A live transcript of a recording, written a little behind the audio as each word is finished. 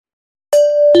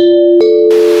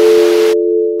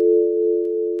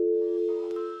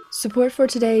Support for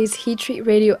today's Heat Treat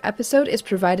Radio episode is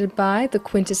provided by the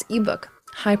Quintus ebook,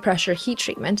 High Pressure Heat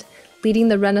Treatment, Leading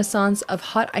the Renaissance of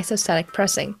Hot Isostatic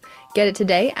Pressing. Get it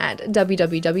today at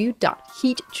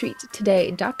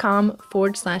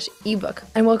www.heattreattoday.com/ebook.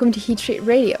 And welcome to Heat Treat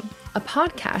Radio, a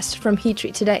podcast from Heat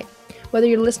Treat Today. Whether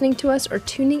you're listening to us or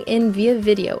tuning in via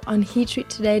video on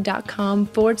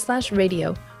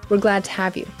heattreattoday.com/radio, we're glad to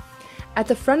have you. At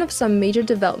the front of some major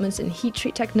developments in heat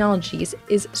treat technologies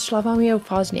is Slawomir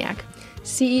Wozniak,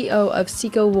 CEO of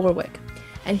CECO Warwick,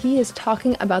 and he is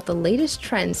talking about the latest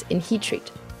trends in heat treat,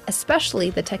 especially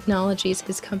the technologies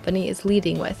his company is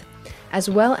leading with, as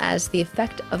well as the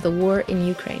effect of the war in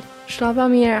Ukraine.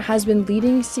 Slawomir has been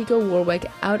leading CECO Warwick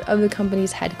out of the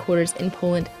company's headquarters in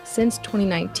Poland since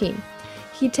 2019.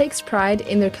 He takes pride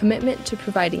in their commitment to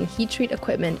providing heat treat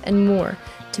equipment and more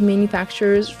to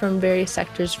manufacturers from various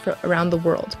sectors around the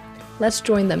world. Let's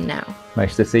join them now.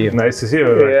 Nice to see you. Nice to see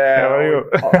you. Yeah. How are you?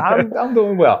 I'm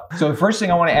doing well. So the first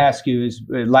thing I want to ask you is,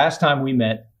 last time we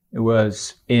met,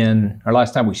 last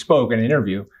time we spoke in an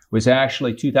interview was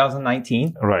actually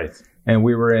 2019. Right. And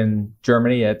we were in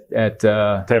Germany at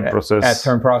Term Process. At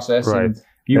Term Process. Right. And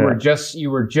you were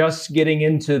just getting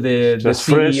into the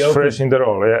CEO. Fresh in the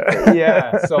role, yeah.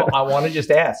 Yeah. So I want to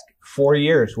just ask, 4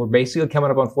 years. We're basically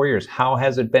coming up on 4 years. How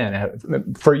has it been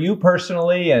for you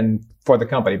personally and for the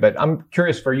company? But I'm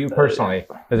curious for you personally.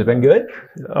 Has it been good?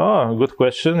 Oh, good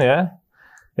question. Yeah.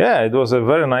 Yeah, it was a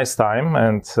very nice time,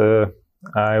 and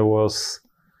I was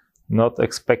not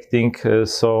expecting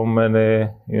so many,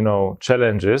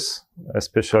 challenges,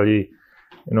 especially,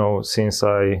 since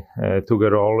I took a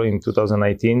role in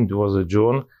 2018. It was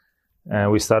June,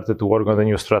 and we started to work on the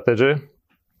new strategy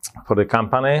for the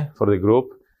company, for the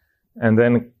group. And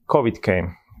then COVID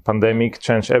came. Pandemic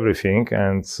changed everything,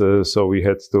 and so we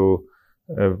had to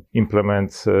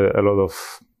implement a lot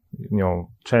of,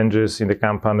 changes in the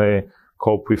company,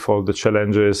 cope with all the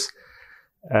challenges.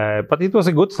 But it was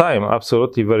a good time,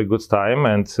 absolutely very good time,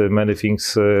 and many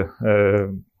things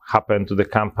happened to the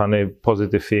company,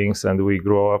 positive things, and we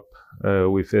grow up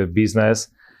with a business.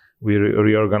 We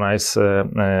reorganize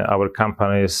our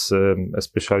companies,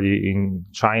 especially in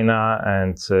China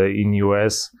and in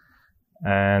US.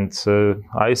 And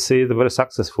I see it very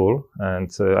successful,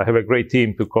 and I have a great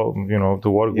team to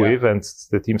work with, and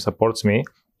the team supports me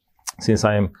since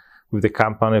I'm with the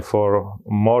company for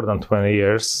more than 20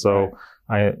 years. So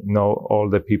I know all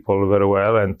the people very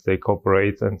well, and they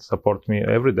cooperate and support me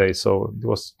every day. So it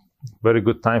was very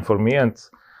good time for me, and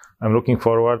I'm looking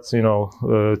forward,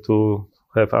 to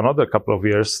have another couple of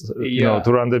years,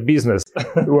 to run the business.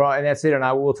 Well, and that's it. And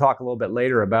I will talk a little bit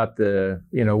later about the,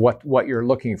 what you're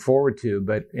looking forward to.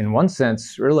 But in one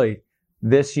sense, really,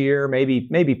 this year,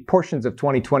 maybe portions of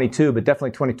 2022, but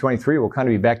definitely 2023 will kind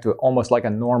of be back to almost like a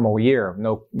normal year.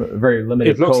 No, very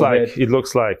limited. It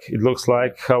looks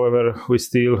like. However, we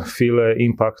still feel the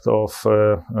impact of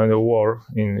the war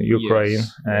in Ukraine,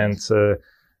 and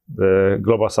the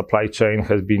global supply chain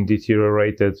has been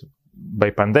deteriorated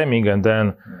by pandemic, and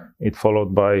then it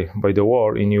followed by the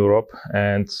war in Europe.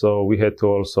 And so we had to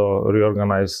also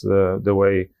reorganize the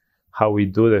way how we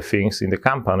do the things in the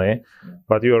company.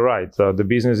 But you're right, the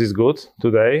business is good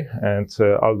today, and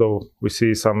although we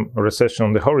see some recession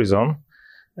on the horizon,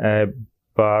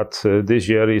 but this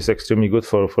year is extremely good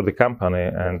for the company,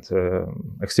 and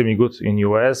extremely good in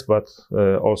US, but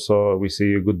also we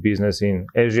see a good business in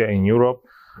Asia, in Europe.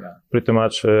 Pretty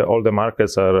much all the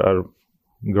markets are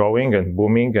growing and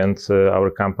booming, and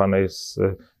our companies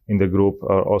in the group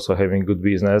are also having good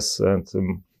business, and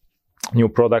new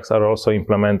products are also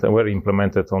were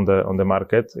implemented on the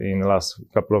market in the last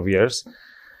couple of years.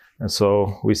 And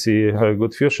so we see a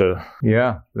good future.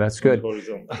 Yeah, that's good.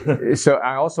 So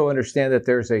I also understand that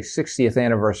there's a 60th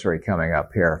anniversary coming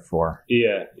up here for...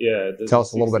 Yeah. Tell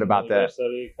us a little bit about that.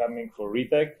 Coming for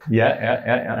RETEC.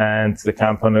 Yeah. And the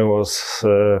company was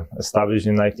established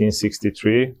in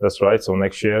 1963. That's right. So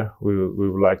next year we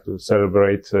would like to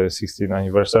celebrate 60th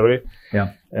anniversary.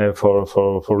 Yeah. For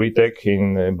RETEC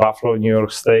in Buffalo, New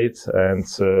York State. And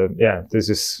this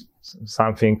is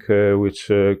something which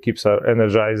keeps us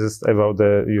energized about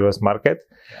the US market.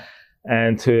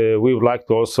 And we would like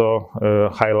to also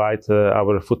highlight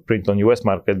our footprint on US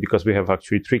market, because we have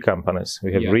actually three companies.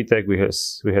 We have RETEC, we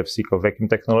have CECO Vacuum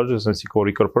Technologies, and CECO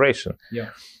Recorporation.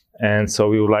 And so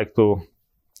we would like to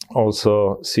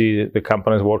also see the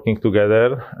companies working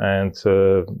together, and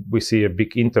we see a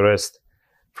big interest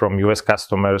from US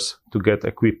customers to get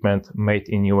equipment made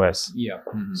in US.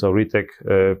 So RETEC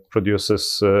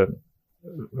produces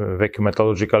vacuum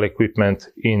metallurgical equipment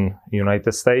in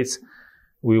United States,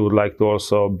 we would like to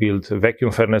also build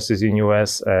vacuum furnaces in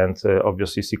US, and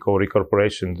obviously Sikory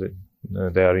Corporation,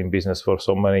 they are in business for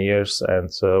so many years, and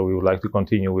we would like to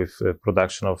continue with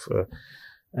production of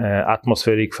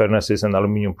atmospheric furnaces and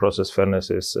aluminum process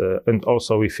furnaces. And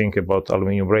also we think about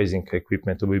aluminum brazing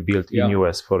equipment to be built in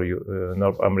US for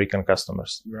North American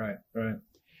customers. Right.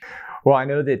 Well, I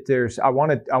know that I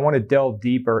want to delve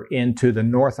deeper into the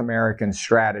North American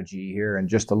strategy here in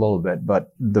just a little bit,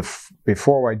 but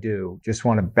before I do, just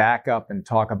want to back up and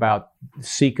talk about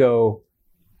Seco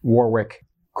Warwick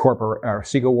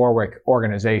Seco Warwick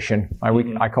organization.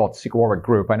 I call it Seco Warwick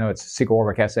Group. I know it's Seco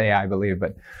Warwick SA, I believe,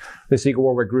 but the Seco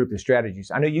Warwick Group, the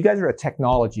strategies. I know you guys are a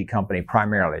technology company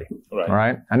primarily,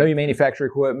 right? I know you manufacture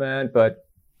equipment, but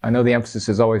I know the emphasis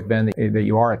has always been that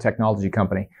you are a technology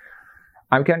company.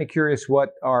 I'm kind of curious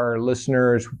what our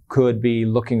listeners could be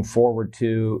looking forward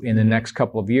to in the next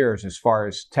couple of years as far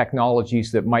as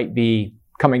technologies that might be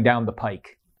coming down the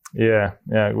pike. Yeah,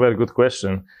 very good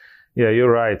question. Yeah,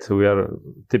 you're right. We are a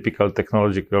typical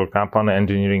technological company,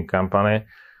 engineering company,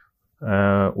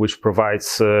 which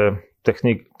provides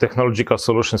technological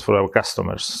solutions for our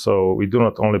customers. So we do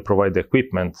not only provide the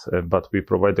equipment, but we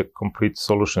provide the complete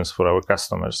solutions for our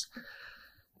customers.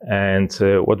 And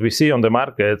what we see on the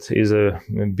market is a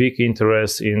big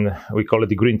interest in, we call it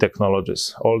the green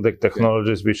technologies, all the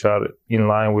technologies which are in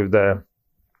line with the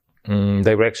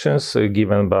directions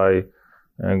given by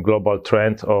a global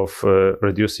trend of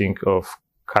reducing of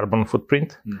carbon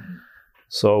footprint. Mm-hmm.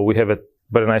 So we have a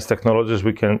very nice technologies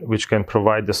which can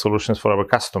provide the solutions for our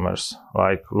customers,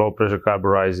 like low pressure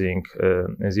carburizing,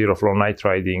 zero flow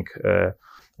nitriding,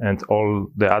 and all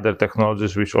the other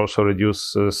technologies which also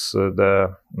reduces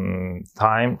the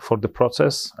time for the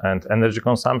process and energy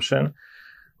consumption.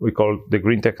 We call the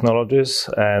green technologies,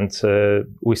 and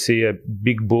we see a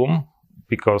big boom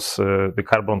because the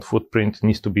carbon footprint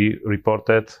needs to be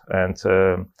reported and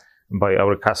by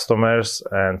our customers,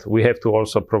 and we have to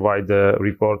also provide the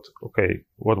report, okay,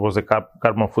 what was the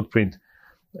carbon footprint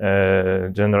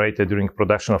generated during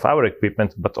production of our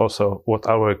equipment, but also what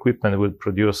our equipment will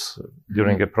produce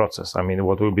during a process. I mean,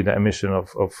 what will be the emission of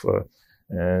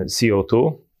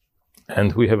CO2,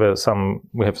 and we have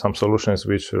some solutions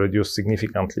which reduce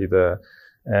significantly the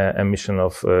emission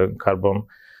of carbon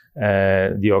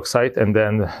dioxide, and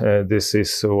then this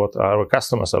is what our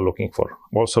customers are looking for.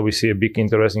 Also, we see a big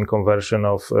interest in conversion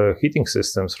of heating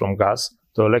systems from gas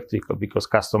to electrical, because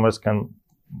customers can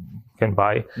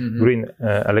buy green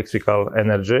electrical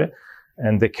energy,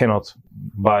 and they cannot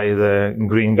buy the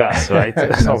green gas, right?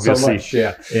 Obviously, so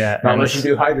much, yeah. Not unless you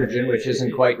do hydrogen, which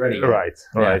isn't quite ready yet.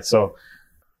 Right. So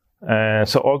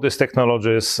all these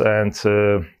technologies and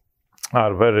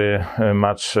are very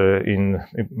much in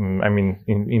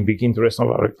big interest of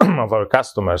our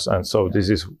customers, and so this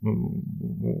is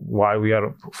why we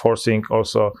are forcing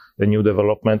also the new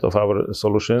development of our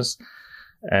solutions.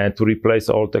 And to replace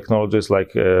all technologies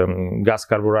like gas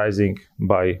carburizing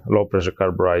by low pressure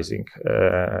carburizing,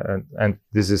 and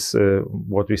this is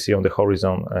what we see on the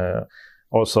horizon.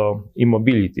 Also,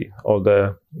 e-mobility. All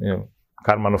the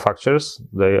car manufacturers,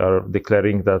 they are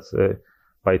declaring that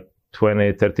by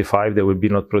 2035 they will be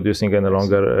not producing any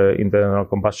longer internal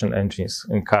combustion engines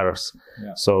in cars.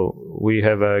 Yeah. So we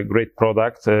have a great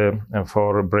product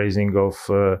for brazing of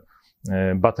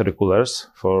battery coolers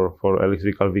for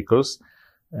electrical vehicles.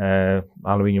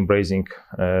 Aluminum brazing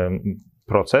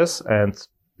process, and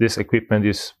this equipment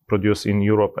is produced in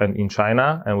Europe and in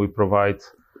China, and we provide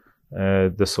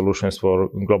the solutions for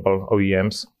global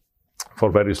OEMs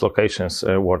for various locations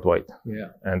worldwide.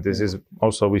 And this is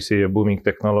also, we see a booming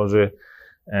technology,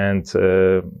 and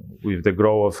with the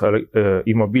growth of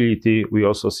e-mobility, we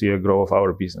also see a growth of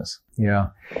our business.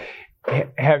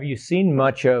 Have you seen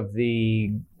much of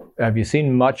the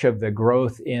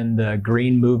growth in the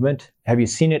green movement? Have you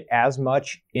seen it as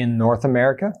much in North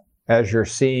America as you're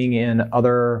seeing in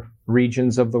other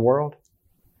regions of the world?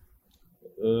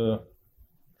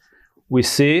 We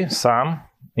see some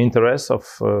interest of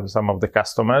some of the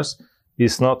customers.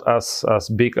 It's not as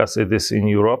big as it is in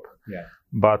Europe,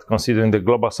 but considering the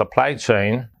global supply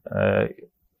chain,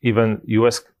 even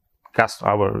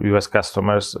our US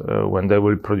customers, when they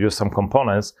will produce some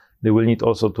components, they will need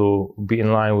also to be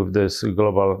in line with this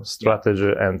global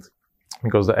strategy, and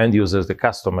because the end users, the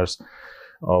customers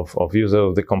of users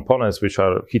of the components which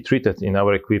are heat treated in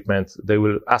our equipment, they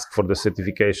will ask for the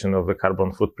certification of the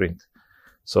carbon footprint.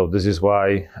 So this is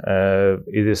why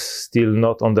it is still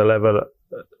not on the level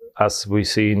as we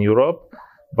see in Europe,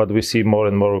 but we see more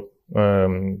and more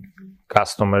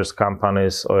customers,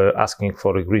 companies asking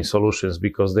for green solutions,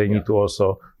 because they need to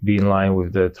also be in line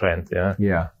with the trend.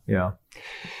 Yeah.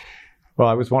 Well,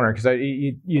 I was wondering because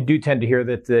you do tend to hear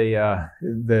that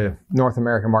the North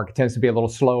American market tends to be a little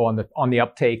slow on the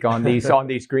uptake on these on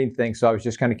these green things. So I was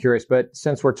just kind of curious. But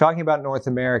since we're talking about North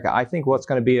America, I think what's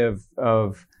going to be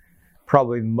of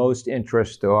probably most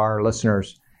interest to our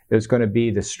listeners is going to be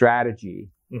the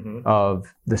strategy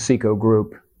of the CECO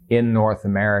Group in North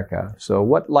America. So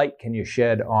what light can you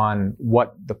shed on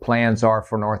what the plans are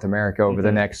for North America over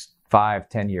the next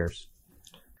 5-10 years?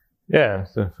 Yeah,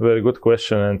 it's a very good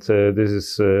question, and this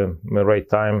is the right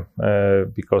time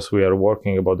because we are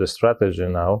working about the strategy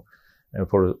now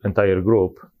for entire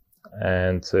group,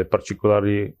 and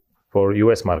particularly for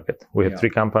US market. We have 3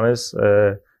 companies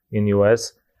in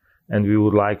US, and we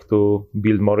would like to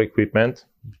build more equipment.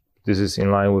 This is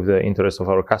in line with the interest of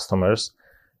our customers.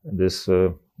 This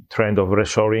trend of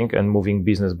reshoring and moving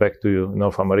business back to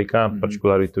North America,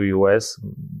 particularly to US.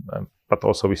 But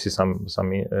also we see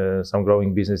some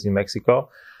growing business in Mexico,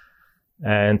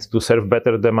 and to serve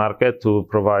better the market, to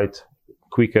provide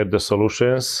quicker the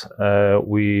solutions,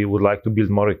 we would like to build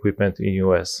more equipment in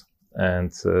US, and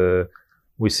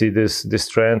we see this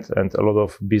trend, and a lot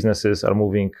of businesses are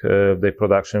moving their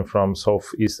production from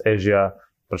Southeast Asia,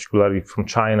 particularly from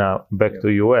China, back to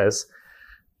US,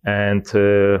 and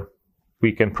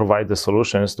we can provide the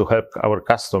solutions to help our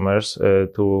customers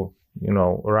to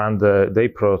run their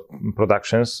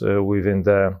productions within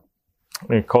the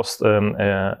cost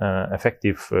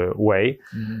effective way,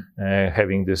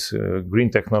 having this green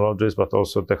technologies, but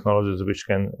also technologies which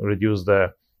can reduce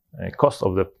the cost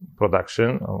of the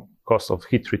production, or cost of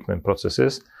heat treatment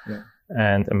processes,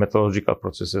 and metallurgical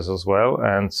processes as well.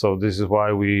 And so this is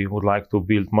why we would like to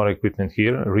build more equipment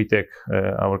here. RITEC,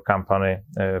 our company,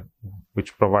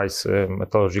 which provides vacuum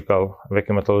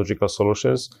metallurgical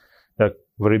solutions. They're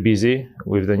very busy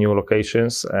with the new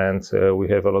locations, and we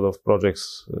have a lot of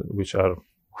projects which are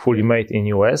fully made in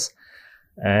US,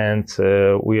 and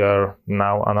we are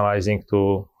now analyzing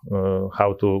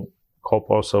how to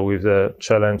cope also with the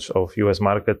challenge of US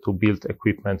market to build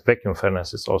equipment, vacuum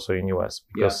furnaces also in US,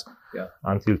 because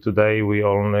until today we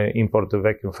only import the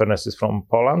vacuum furnaces from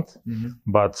Poland,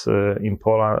 but in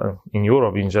Poland, in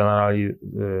Europe in general,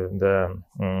 the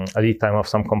lead time of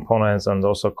some components and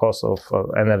also cost of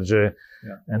energy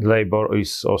and labor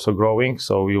is also growing.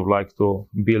 So we would like to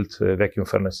build vacuum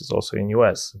furnaces also in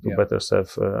US to better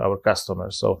serve our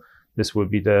customers. So this will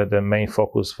be the main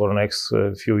focus for the next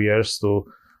few years, to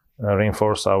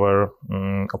reinforce our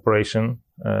operation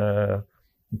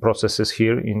processes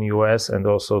here in US, and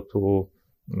also to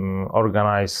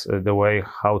organize the way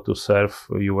how to serve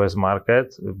US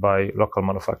market by local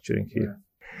manufacturing here.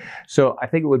 So I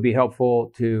think it would be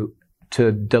helpful to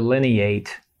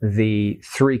delineate the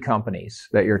 3 companies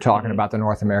that you're talking about, the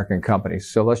North American companies.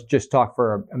 So let's just talk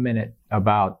for a minute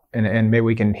about, and maybe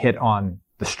we can hit on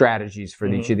the strategies for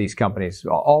each of these companies.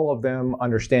 All of them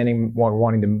understanding,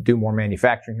 wanting to do more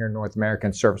manufacturing here in North America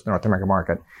and service the North American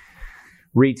market.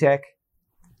 RITEC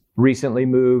recently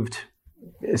moved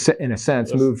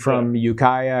from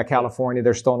Ukiah, California.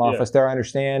 They're still in office there, I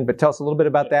understand. But tell us a little bit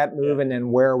about that move, and then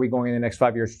where are we going in the next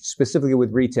 5 years, specifically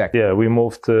with RITEC? Yeah, we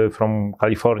moved from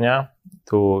California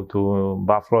to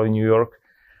Buffalo, New York,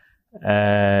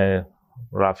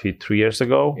 roughly 3 years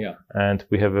ago. And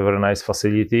we have a very nice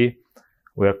facility.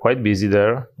 We are quite busy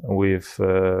there with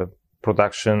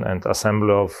production and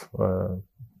assembly of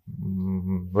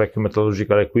vacuum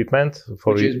metallurgical equipment,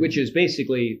 which is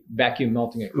basically vacuum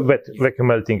melting equipment. Vacuum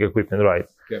melting equipment, right?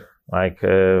 Like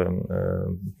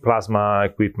plasma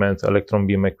equipment, electron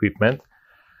beam equipment,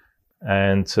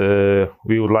 and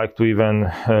we would like to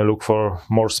even look for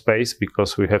more space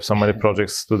because we have so many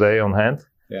projects today on hand.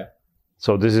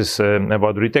 So this is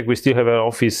about RITEC. We still have an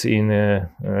office in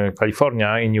California,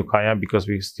 in Ukiah, because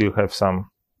we still have some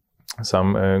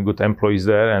good employees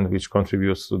there, and which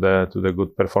contributes to the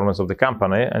good performance of the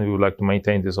company. And we would like to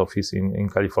maintain this office in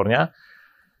California.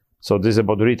 So this is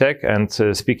about RITEC.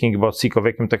 And speaking about CECO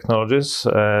Vacuum Technologies,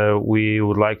 we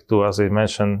would like to, as I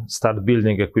mentioned, start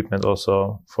building equipment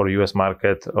also for US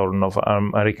market or North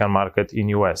American market in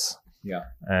US.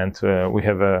 And we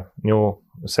have a new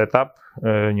setup,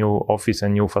 new office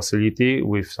and new facility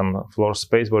with some floor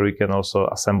space where we can also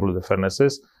assemble the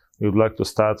furnaces. We would like to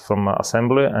start from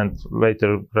assembly, and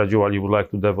later gradually would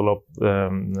like to develop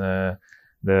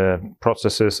the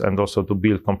processes and also to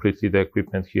build completely the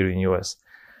equipment here in US.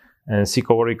 And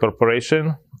CECO Worldwide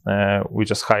Corporation, we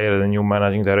just hired a new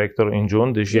managing director in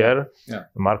June this year,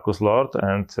 Marcus Lord,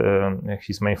 and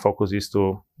his main focus is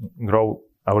to grow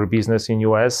our business in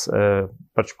US,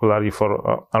 particularly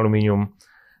for aluminum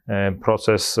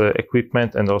process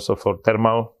equipment and also for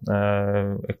thermal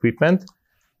equipment.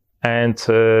 And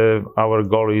our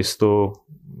goal is to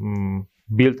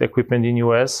build equipment in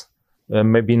US.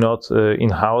 Maybe not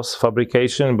in-house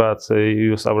fabrication, but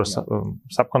use our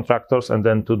subcontractors, and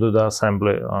then to do the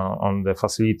assembly on the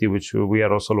facility, which we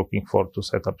are also looking for to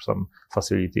set up some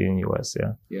facility in US.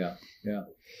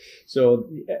 So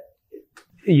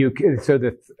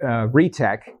the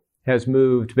Retech has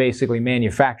moved basically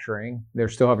manufacturing. You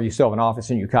still have an office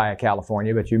in Ukiah,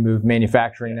 California, but you moved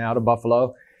manufacturing now to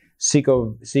Buffalo.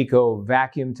 Seco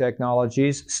Vacuum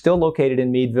Technologies, still located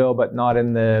in Meadville, but not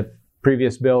in the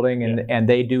previous building, and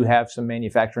they do have some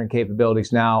manufacturing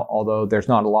capabilities now, although there's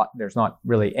not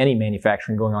really any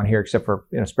manufacturing going on here except for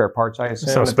spare parts, I assume.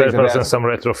 Some spare parts and some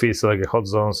retrofits like hot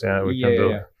zones, we can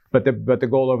do. But the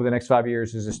goal over the next 5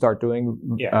 years is to start doing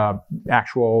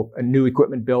actual new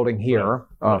equipment building here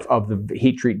of the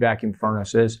heat treat vacuum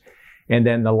furnaces. And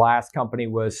then the last company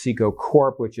was Seco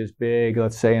Corp, which is big,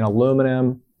 let's say, in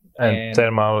aluminum and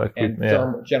thermal equipment,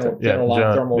 and general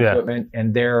thermal equipment.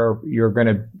 And there you're going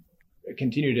to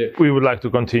continue to. We would like to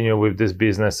continue with this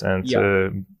business and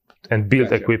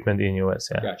build equipment in US.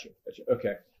 Gotcha.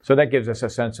 Okay. So that gives us a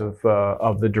sense of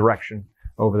the direction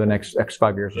over the next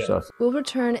 5 years or so. We'll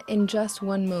return in just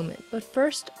one moment, but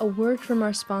first, a word from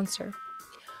our sponsor.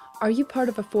 Are you part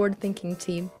of a forward-thinking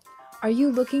team? Are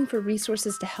you looking for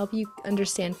resources to help you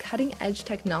understand cutting-edge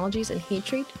technologies in heat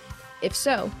treat? If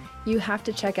so, you have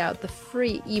to check out the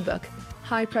free ebook,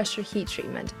 High Pressure Heat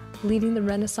Treatment, Leading the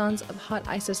Renaissance of Hot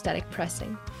Isostatic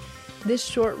Pressing. This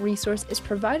short resource is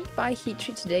provided by Heat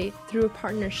Treat Today through a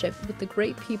partnership with the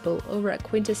great people over at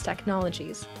Quintus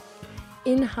Technologies.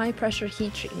 In High Pressure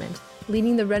Heat Treatment,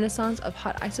 Leading the Renaissance of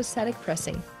Hot Isostatic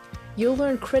Pressing, you'll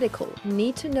learn critical,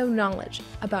 need-to-know knowledge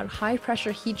about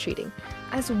high-pressure heat treating,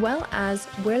 as well as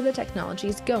where the technology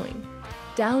is going.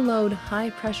 Download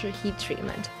High Pressure Heat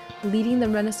Treatment, Leading the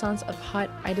Renaissance of Hot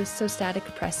Isostatic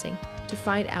Pressing to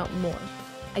find out more.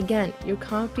 Again, your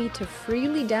copy to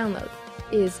freely download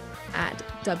is at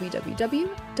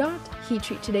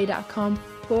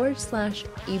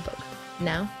www.heattreattoday.com/ebook.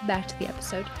 Now, back to the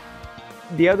episode.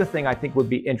 The other thing I think would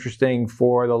be interesting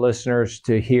for the listeners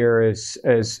to hear is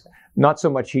not so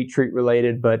much heat treat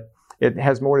related, but it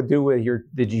has more to do with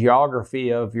the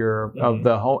geography of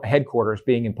the headquarters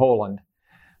being in Poland.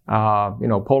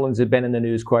 Poland's had been in the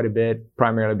news quite a bit,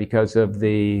 primarily because of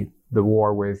the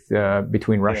war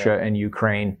between Russia and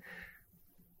Ukraine.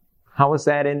 How has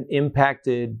that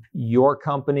impacted your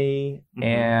company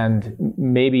and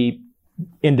maybe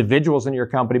individuals in your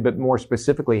company, but more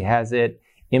specifically, has it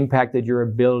impacted your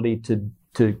ability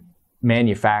to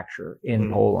manufacture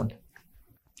in Poland?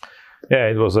 Yeah,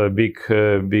 it was a big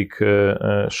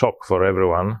shock for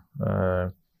everyone.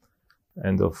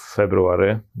 End of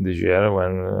February this year,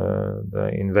 when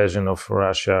the invasion of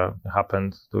Russia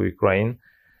happened to Ukraine.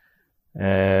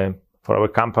 For our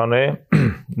company,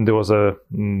 there was the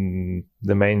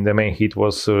main hit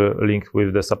was linked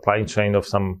with the supply chain of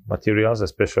some materials,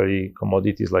 especially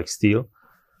commodities like steel,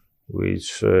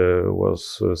 which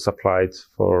was supplied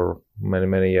for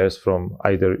many years from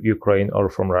either Ukraine or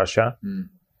from Russia.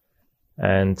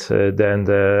 And then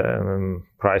the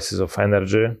prices of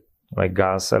energy, like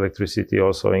gas, electricity,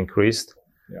 also increased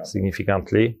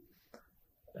significantly.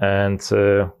 And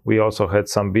we also had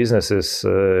some businesses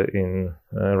in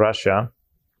Russia.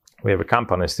 We have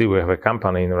a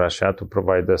company in Russia to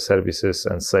provide the services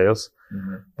and sales,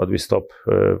 but we stopped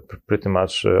pretty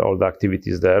much all the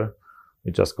activities there.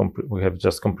 We have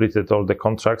just completed all the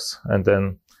contracts, and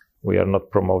then we are not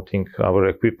promoting our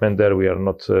equipment there. We are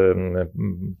not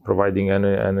providing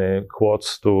any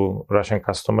quotes to Russian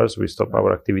customers. We stopped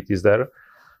our activities there.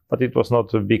 But it was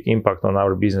not a big impact on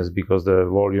our business because the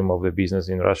volume of the business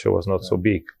in Russia was not so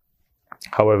big.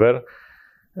 However,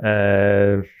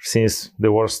 since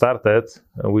the war started,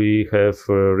 we have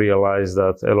realized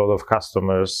that a lot of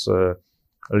customers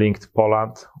linked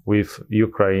Poland with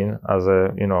Ukraine as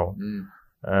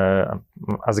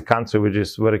a country which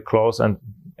is very close and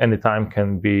anytime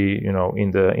can be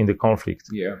in the conflict.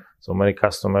 So many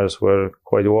customers were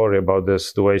quite worried about the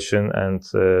situation, and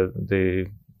they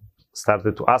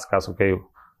started to ask us, okay,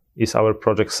 is our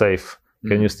project safe?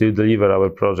 Can you still deliver our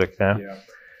project?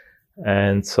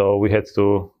 And so we had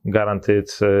to guarantee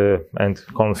it and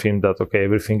confirm that, okay,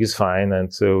 everything is fine and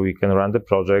we can run the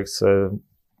projects.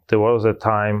 There was a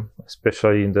time,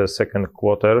 especially in the second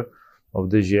quarter of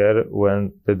this year,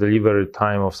 when the delivery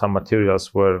time of some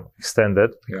materials were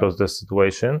extended because of the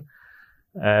situation.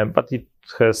 But it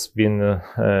has been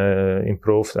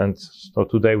improved, and so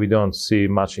today we don't see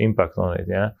much impact on it.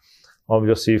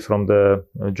 Obviously, from the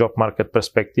job market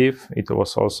perspective, it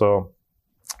was also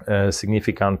a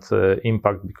significant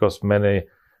impact because many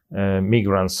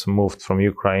migrants moved from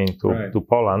Ukraine to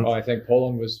Poland. Oh, I think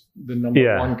Poland was the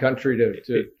number one country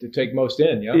to take most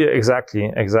in. Yeah. Yeah,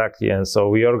 exactly. And so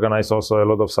we organize also a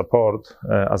lot of support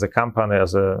as a company,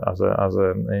 as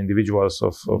individuals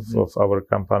of our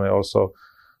company, also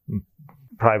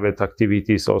private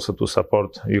activities also to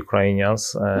support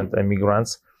Ukrainians and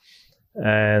immigrants.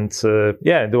 And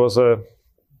there was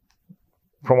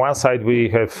from one side we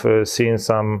have seen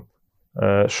some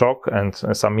shock and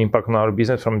some impact on our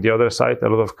business. From the other side, a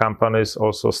lot of companies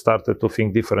also started to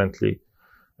think differently.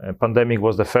 Pandemic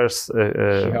was the first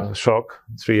shock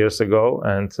 3 years ago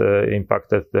and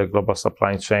impacted the global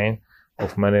supply chain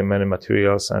of many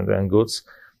materials and goods.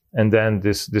 And then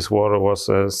this war was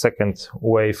a second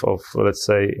wave of, let's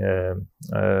say,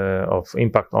 of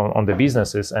impact on the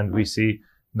businesses. And we see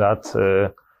that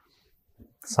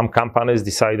some companies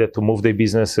decided to move their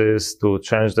businesses, to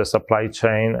change the supply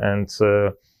chain. And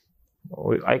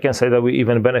I can say that we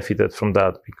even benefited from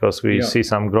that because we see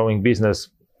some growing business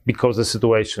because the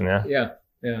situation.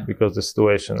 Because the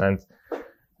situation. And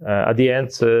at the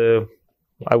end,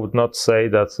 I would not say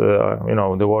that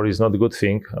the war is not a good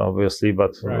thing, obviously,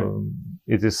 but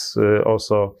it is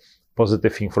also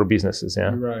positive thing for businesses.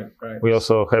 Right. We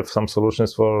also have some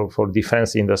solutions for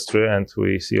defense industry, and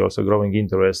we see also growing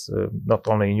interest not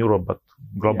only in Europe but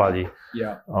globally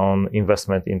on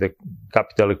investment in the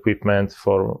capital equipment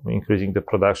for increasing the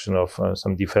production of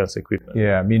some defense equipment.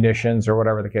 Yeah, munitions or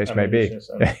whatever the case may be.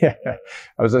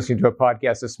 I was listening to a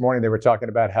podcast this morning. They were talking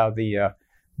about how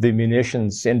the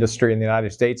munitions industry in the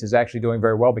United States is actually doing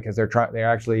very well because they're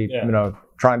actually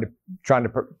trying to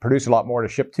produce a lot more to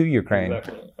ship to Ukraine,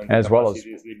 as well as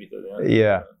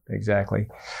limited, exactly.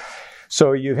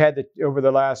 So you've had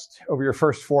over your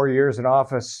first 4 years in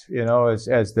office,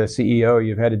 as the CEO,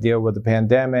 you've had to deal with the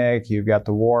pandemic. You've got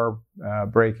the war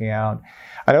breaking out.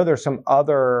 I know there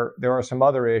are some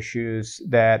other issues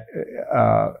that.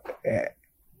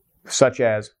 Such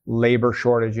as labor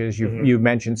shortages. You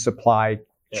mentioned supply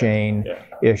chain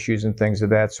issues and things of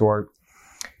that sort.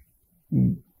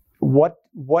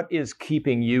 What is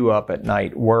keeping you up at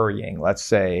night worrying, let's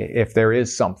say, if there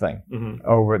is something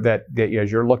over that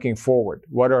as you're looking forward?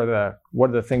 What are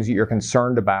the things that you're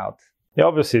concerned about? Yeah,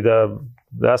 obviously there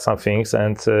are some things,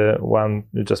 and one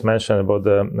you just mentioned about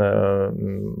the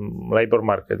labor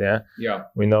market.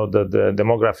 We know that the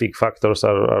demographic factors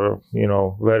are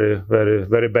very, very,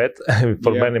 very bad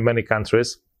for many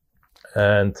countries,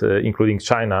 and including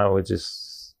China, which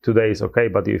is today is okay,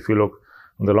 but if you look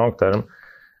on the long term,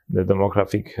 the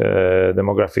demography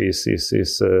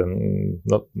is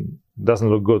not doesn't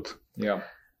look good.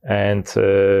 And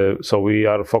so we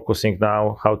are focusing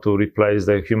now how to replace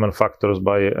the human factors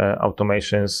by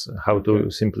automations, how to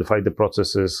simplify the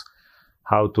processes,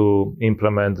 how to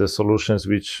implement the solutions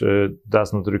which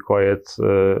does not require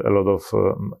a lot of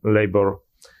labor.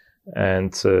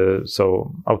 And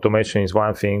so automation is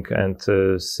one thing, and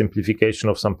simplification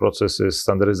of some processes,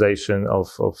 standardization of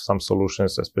some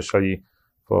solutions, especially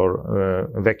for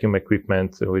vacuum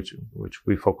equipment, which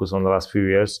we focus on the last few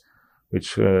years,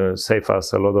 which save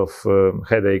us a lot of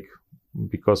headache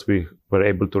because we were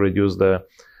able to reduce the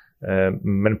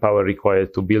manpower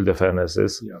required to build the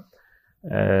furnaces.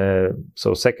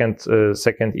 So second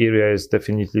area is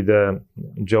definitely the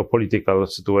geopolitical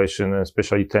situation,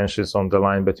 especially tensions on the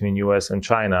line between US and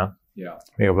China.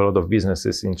 We have a lot of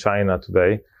businesses in China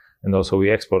today, and also we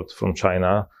export from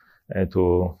China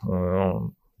to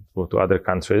other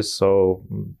countries. So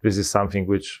this is something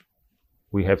which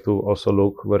we have to also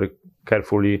look very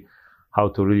carefully how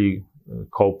to really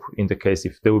cope in the case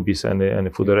if there will be any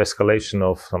further escalation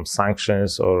of some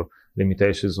sanctions or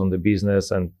limitations on the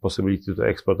business and possibility to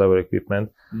export our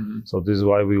equipment. So this is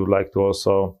why we would like to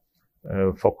also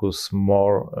focus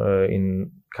more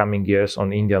in coming years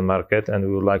on Indian market, and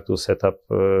we would like to set up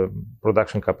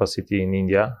production capacity in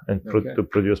India and to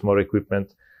produce more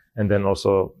equipment, and then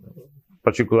also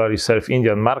particularly serve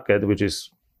Indian market, which is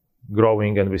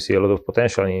growing and we see a lot of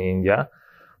potential in India,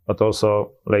 but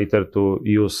also later to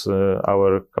use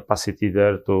our capacity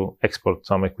there to export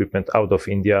some equipment out of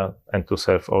India and to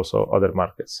serve also other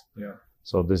markets.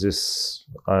 So this is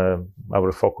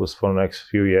our focus for the next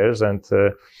few years. And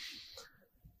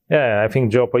I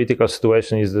think geopolitical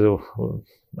situation is the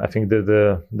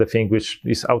thing which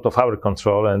is out of our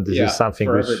control, and this is something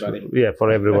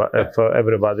for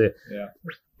everybody.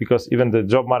 Because even the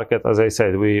job market, as I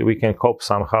said, we can cope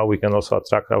somehow. We can also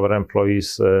attract our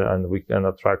employees, and we can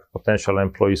attract potential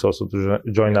employees also to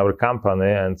join our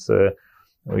company, and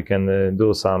we can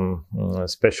do some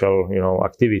special,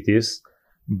 activities.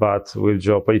 But with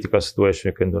geopolitical situation,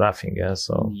 you can do nothing.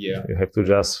 So you have to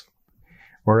just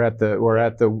we're at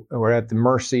the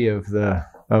mercy of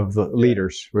the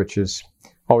leaders, which is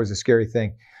always a scary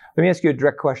thing. Let me ask you a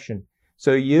direct question.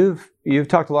 So you've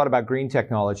talked a lot about green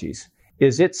technologies.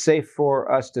 Is it safe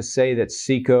for us to say that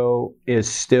CECO is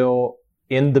still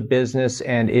in the business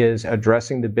and is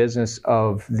addressing the business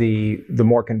of the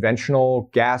more conventional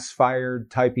gas-fired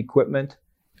type equipment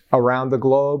around the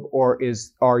globe, or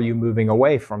are you moving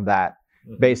away from that?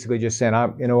 Basically just saying,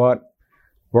 you know what,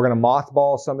 we're going to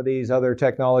mothball some of these other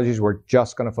technologies. We're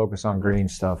just going to focus on green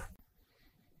stuff.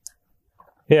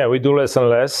 Yeah, we do less and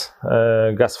less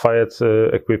gas-fired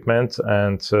equipment,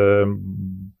 and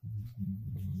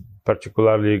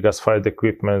particularly gas-fired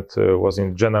equipment was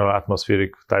in general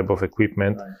atmospheric type of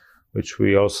equipment, right, which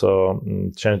we also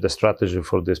changed the strategy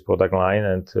for this product line,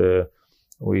 and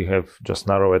we have just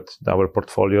narrowed our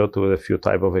portfolio to a few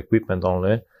type of equipment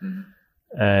only.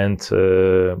 And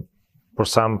for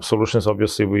some solutions,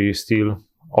 obviously, we still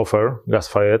offer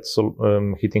gas-fired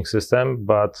heating system,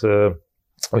 but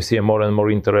we see more and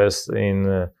more interest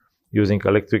in using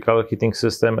electrical heating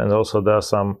system, and also there are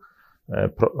some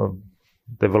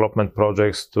development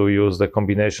projects to use the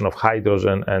combination of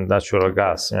hydrogen and natural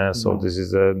gas. Yeah? So this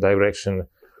is a direction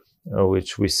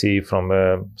which we see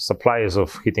from suppliers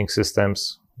of heating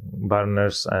systems,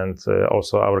 burners, and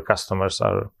also our customers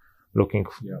are looking,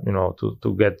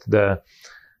 to get the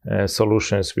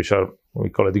solutions which are, we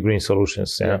call it the green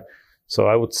solutions. Yeah. So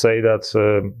I would say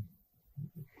that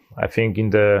I think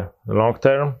in the long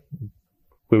term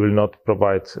we will not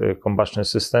provide combustion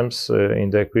systems in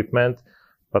the equipment,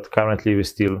 but currently we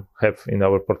still have in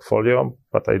our portfolio.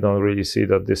 But I don't really see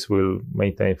that this will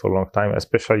maintain for a long time,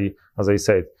 especially, as I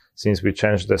said, since we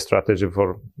changed the strategy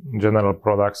for general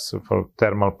products, for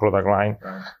thermal product line,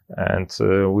 right, and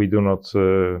we do not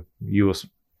use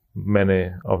many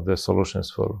of the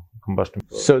solutions for combustion.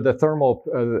 So the thermal,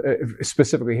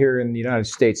 specifically here in the United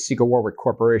States, CECO Warwick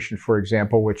Corporation, for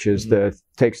example, which is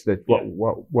takes the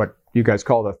what you guys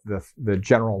call the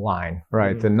general line,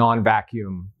 right? The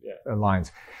non-vacuum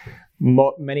lines.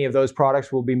 Many of those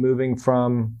products will be moving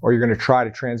from, or you're going to try to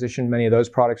transition many of those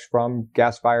products from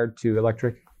gas-fired to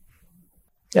electric.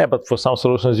 Yeah, but for some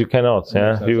solutions you cannot.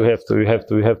 Yeah, you have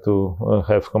to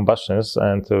have combustions,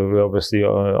 and we obviously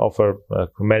offer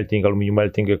melting, aluminum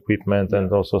melting equipment,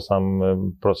 and also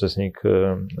some processing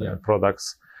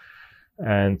products.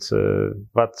 And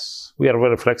but we are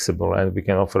very flexible, and we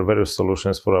can offer various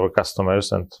solutions for our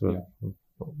customers, and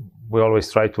we always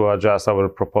try to adjust our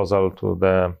proposal to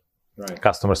the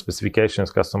customer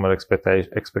specifications, customer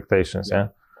expectations.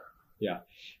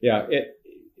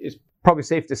 It's probably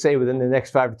safe to say within the next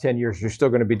 5 to 10 years, you're still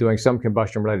going to be doing some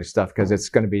combustion-related stuff, because it's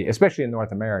going to be, especially in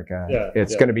North America,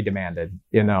 it's going to be demanded.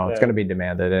 It's going to be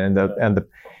demanded, and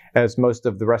as most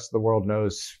of the rest of the world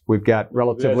knows, we've got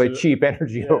relatively cheap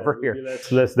energy over here.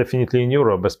 Less definitely in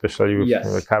Europe, especially with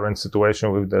the current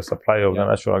situation with the supply of the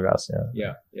natural gas.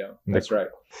 That's right.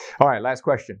 All right, last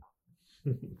question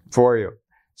for you.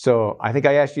 So I think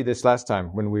I asked you this last time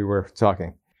when we were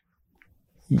talking.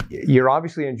 You're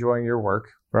obviously enjoying your work,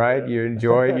 right? You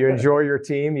enjoy your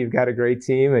team. You've got a great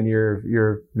team, and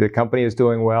the company is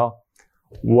doing well.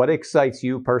 What excites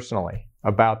you personally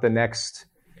about the next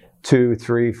 2,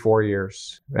 3, 4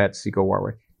 years at CECO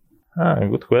Warwick?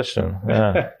 Good question.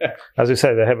 As you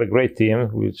said, I have a great team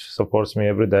which supports me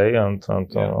every day on a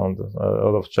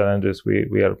lot of challenges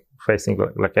we are facing,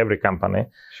 like every company.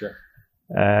 Sure.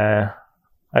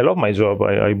 I love my job.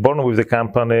 I born with the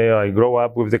company. I grow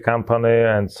up with the company,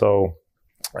 and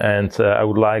I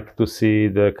would like to see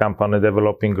the company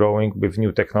developing, growing with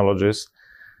new technologies,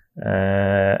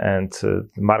 and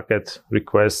market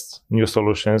requests new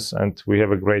solutions. And we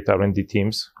have a great R&D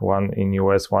teams, one in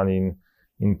US, one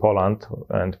in Poland,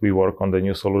 and we work on the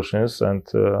new solutions. And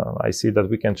I see that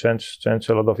we can change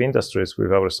a lot of industries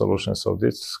with our solutions. So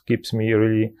this keeps me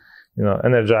really,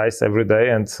 energized every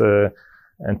day, and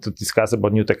to discuss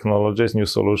about new technologies, new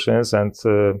solutions, and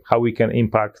how we can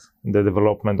impact the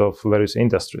development of various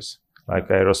industries like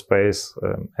aerospace,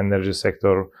 energy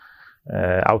sector,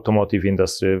 automotive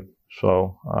industry.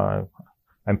 So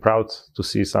I'm proud to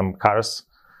see some cars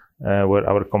where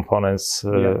our components,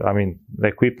 our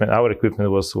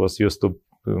equipment was used to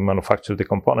manufacture the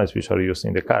components which are used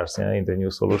in the cars, in the new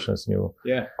solutions,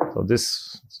 So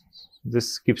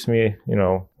this keeps me,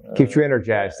 keeps you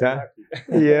energized, huh?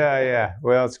 Yeah.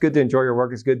 Well, it's good to enjoy your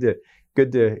work. It's good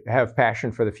to have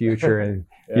passion for the future, and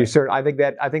you I think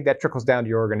that trickles down to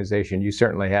your organization. You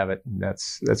certainly have it.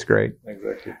 That's great.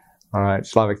 Exactly. All right,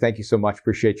 Slavik, thank you so much.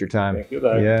 Appreciate your time. Thank you,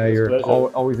 Doug. Yeah, you're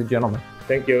always a gentleman.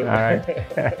 Thank you. All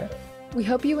right. We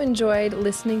hope you enjoyed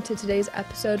listening to today's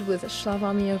episode with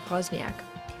Sławomir Wozniak.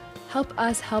 Help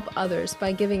us help others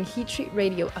by giving Heat Treat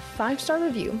Radio a 5-star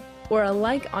review or a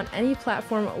like on any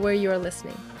platform where you are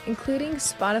listening, including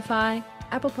Spotify,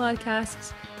 Apple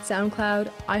Podcasts,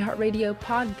 SoundCloud, iHeartRadio,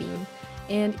 Podbean,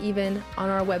 and even on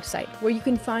our website, where you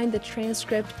can find the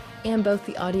transcript and both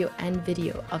the audio and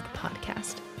video of the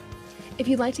podcast. If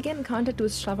you'd like to get in contact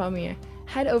with Slavomir,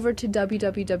 head over to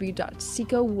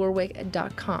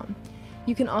www.sikowarwick.com.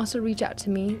 You can also reach out to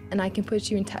me and I can put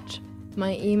you in touch.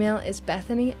 My email is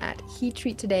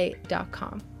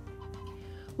bethany@heattreattoday.com.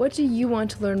 What do you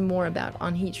want to learn more about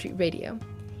on Heat Treat Radio?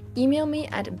 Email me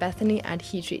at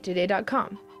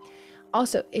bethany@heattreattoday.com.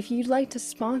 Also, if you'd like to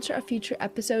sponsor a future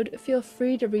episode, feel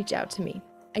free to reach out to me.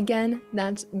 Again,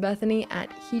 that's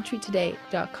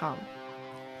bethany@heattreattoday.com.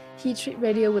 Heat Treat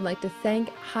Radio would like to thank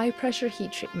High Pressure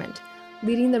Heat Treatment,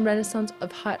 leading the renaissance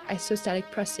of hot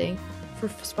isostatic pressing, for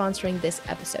sponsoring this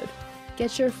episode.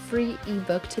 Get your free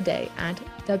ebook today at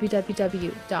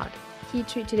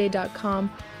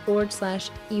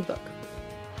www.heattreattoday.com/ebook.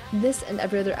 This and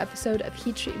every other episode of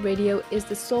Heat Treat Radio is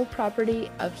the sole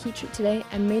property of Heat Treat Today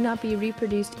and may not be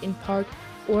reproduced in part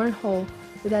or in whole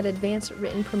without advance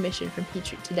written permission from Heat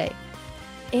Treat Today.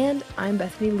 And I'm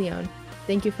Bethany Leone.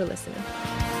 Thank you for listening.